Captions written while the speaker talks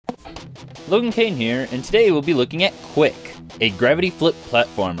Logen Kain here, and today we'll be looking at Quik, a gravity flip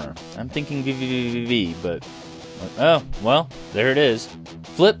platformer. I'm thinking VVVV, but... oh, well, there it is.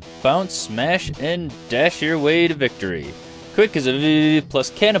 Flip, bounce, smash, and dash your way to victory. Quik is a V plus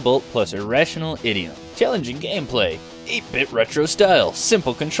Cannibal plus irrational idiom. Challenging gameplay. 8-bit retro style,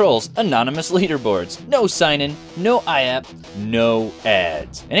 simple controls, anonymous leaderboards, no sign-in, no IAP, no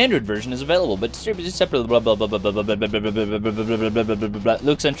ads. An Android version is available, but distributed separately. Blah blah blah blah blah blah blah blah blah blah blah blah blah blah.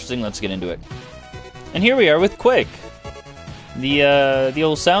 Looks interesting. Let's get into it. And here we are with Quik. The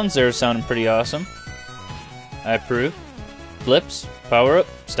old sounds there are sounding pretty awesome. I approve. Flips, power up,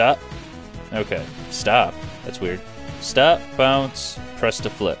 stop. Okay, stop. That's weird. Stop, bounce, press to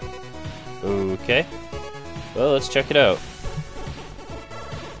flip. Okay. Well, let's check it out.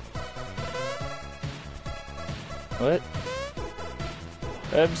 What?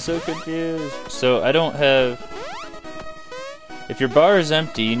 I'm so confused. So, I don't have... if your bar is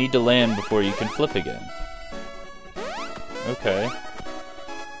empty, you need to land before you can flip again. Okay.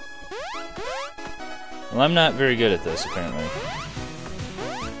 Well, I'm not very good at this, apparently.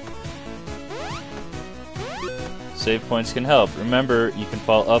 Save points can help. Remember, you can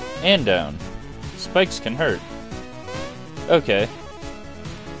fall up and down. Spikes can hurt. Okay.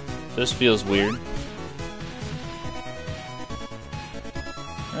 This feels weird.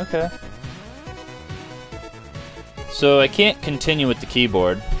 Okay. So I can't continue with the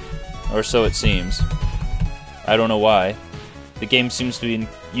keyboard, or so it seems. I don't know why. The game seems to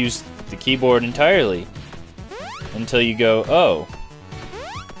use the keyboard entirely until you go, oh.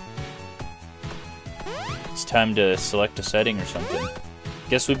 It's time to select a setting or something.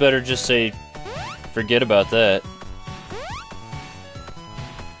 Guess we better just say forget about that.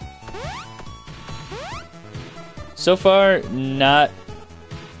 So far, not...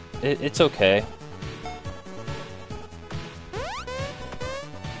 it's okay.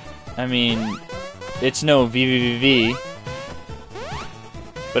 I mean, it's no VVVV,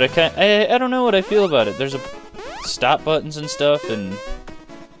 but I don't know what I feel about it. There's a stop buttons and stuff, and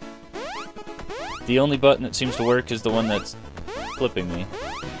the only button that seems to work is the one that's flipping me.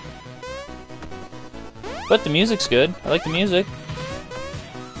 But the music's good. I like the music.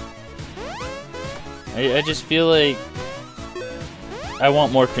 I just feel like I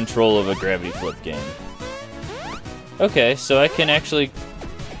want more control of a gravity flip game. Okay, so I can actually...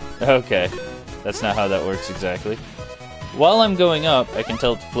 okay, that's not how that works exactly. While I'm going up, I can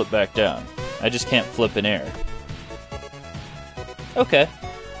tell it to flip back down. I just can't flip in air. Okay.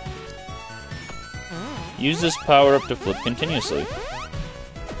 Use this power up to flip continuously.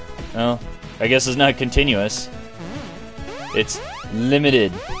 Well, I guess it's not continuous. It's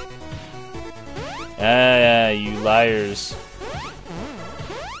limited. Ah, you liars.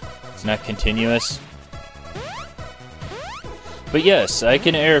 It's not continuous. But yes, I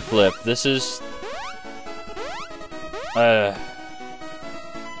can air flip. This is... I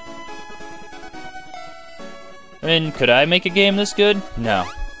mean, could I make a game this good? No.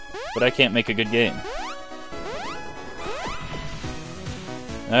 But I can't make a good game.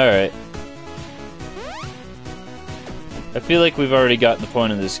 Alright. I feel like we've already gotten the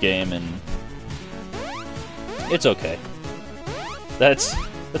point of this game, and it's okay. That's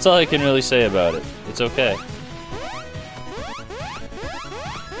all I can really say about it. It's okay.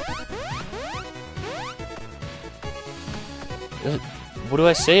 What do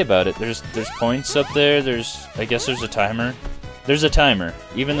I say about it? There's points up there. I guess there's a timer. There's a timer,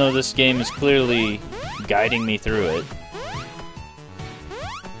 even though this game is clearly guiding me through it.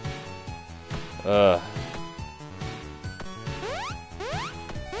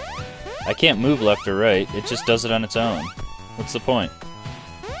 I can't move left or right, it just does it on its own. What's the point?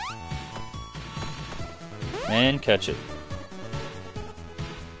 And catch it.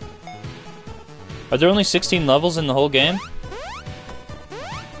 Are there only 16 levels in the whole game?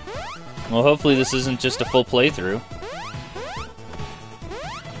 Well, hopefully this isn't just a full playthrough.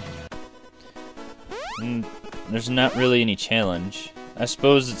 And there's not really any challenge. I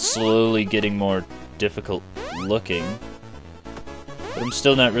suppose it's slowly getting more difficult looking. But I'm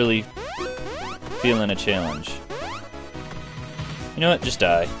still not really feeling a challenge. You know what? Just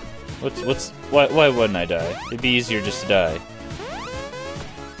die. Why wouldn't I die? It'd be easier just to die.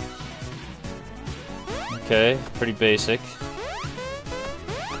 Okay, pretty basic.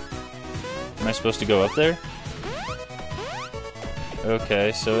 Am I supposed to go up there?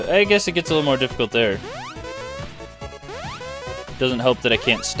 Okay, so I guess it gets a little more difficult there. Doesn't help that I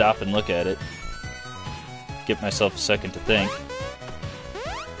can't stop and look at it. Give myself a second to think.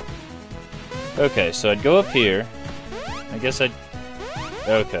 Okay, so I'd go up here. I guess I'd...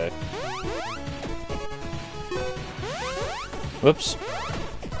 okay. Whoops.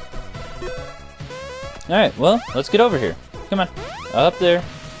 Alright, well, let's get over here. Come on. Up there.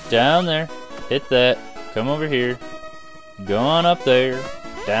 Down there. Hit that. Come over here. Go on up there.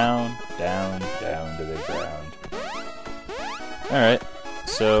 Down, down, down to the ground. Alright,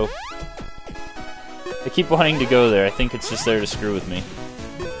 so... I keep wanting to go there. I think it's just there to screw with me.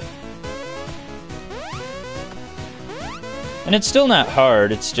 And it's still not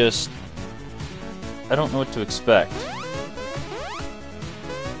hard, it's just... I don't know what to expect.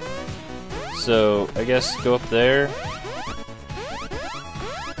 So, I guess go up there.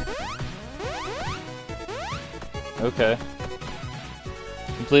 Okay.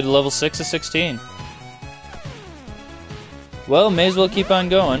 Completed level 6 of 16. Well, may as well keep on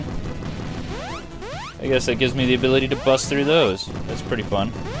going. I guess that gives me the ability to bust through those. That's pretty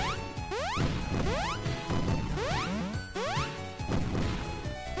fun.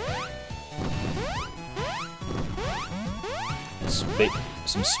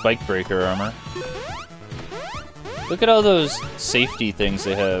 Some spike breaker armor. Look at all those safety things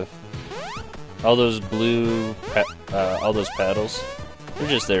they have. All those blue, all those paddles. They're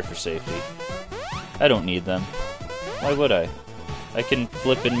just there for safety. I don't need them. Why would I? I can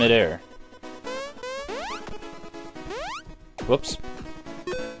flip in midair. Whoops.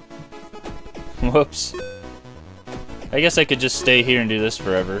 Whoops. I guess I could just stay here and do this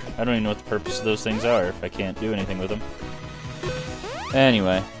forever. I don't even know what the purpose of those things are if I can't do anything with them.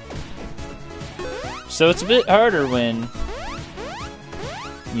 Anyway. So it's a bit harder when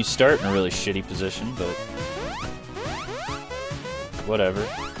you start in a really shitty position, but whatever.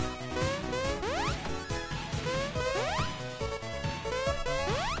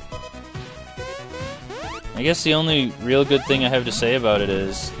 I guess the only real good thing I have to say about it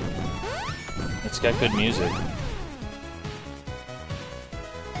is it's got good music.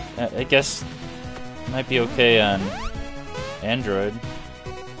 I guess it might be okay on Android.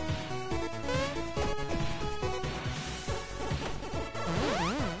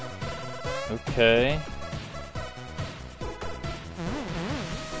 Okay.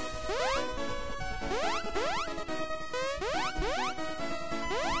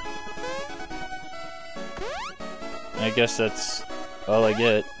 I guess that's all I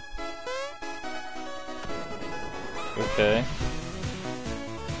get. Okay.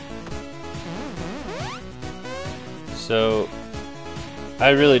 So, I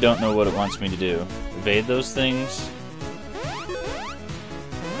really don't know what it wants me to do. Evade those things?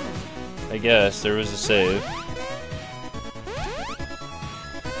 I guess there was a save.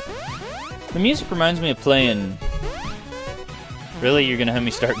 The music reminds me of playing... Really? You're gonna have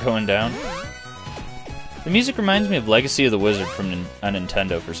me start going down? The music reminds me of Legacy of the Wizard from on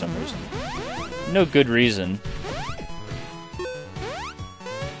Nintendo for some reason. No good reason.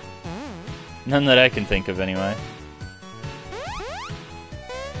 None that I can think of, anyway.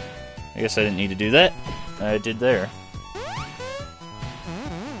 I guess I didn't need to do that. I did there.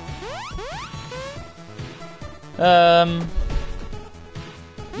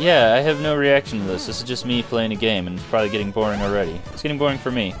 Yeah, I have no reaction to this. This is just me playing a game, and it's probably getting boring already. It's getting boring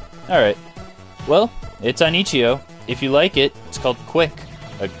for me. Alright. Well, it's on Itch.io. If you like it, it's called Quik,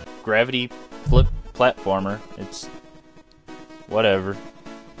 a gravity flip platformer. It's... whatever.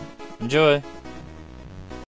 Enjoy!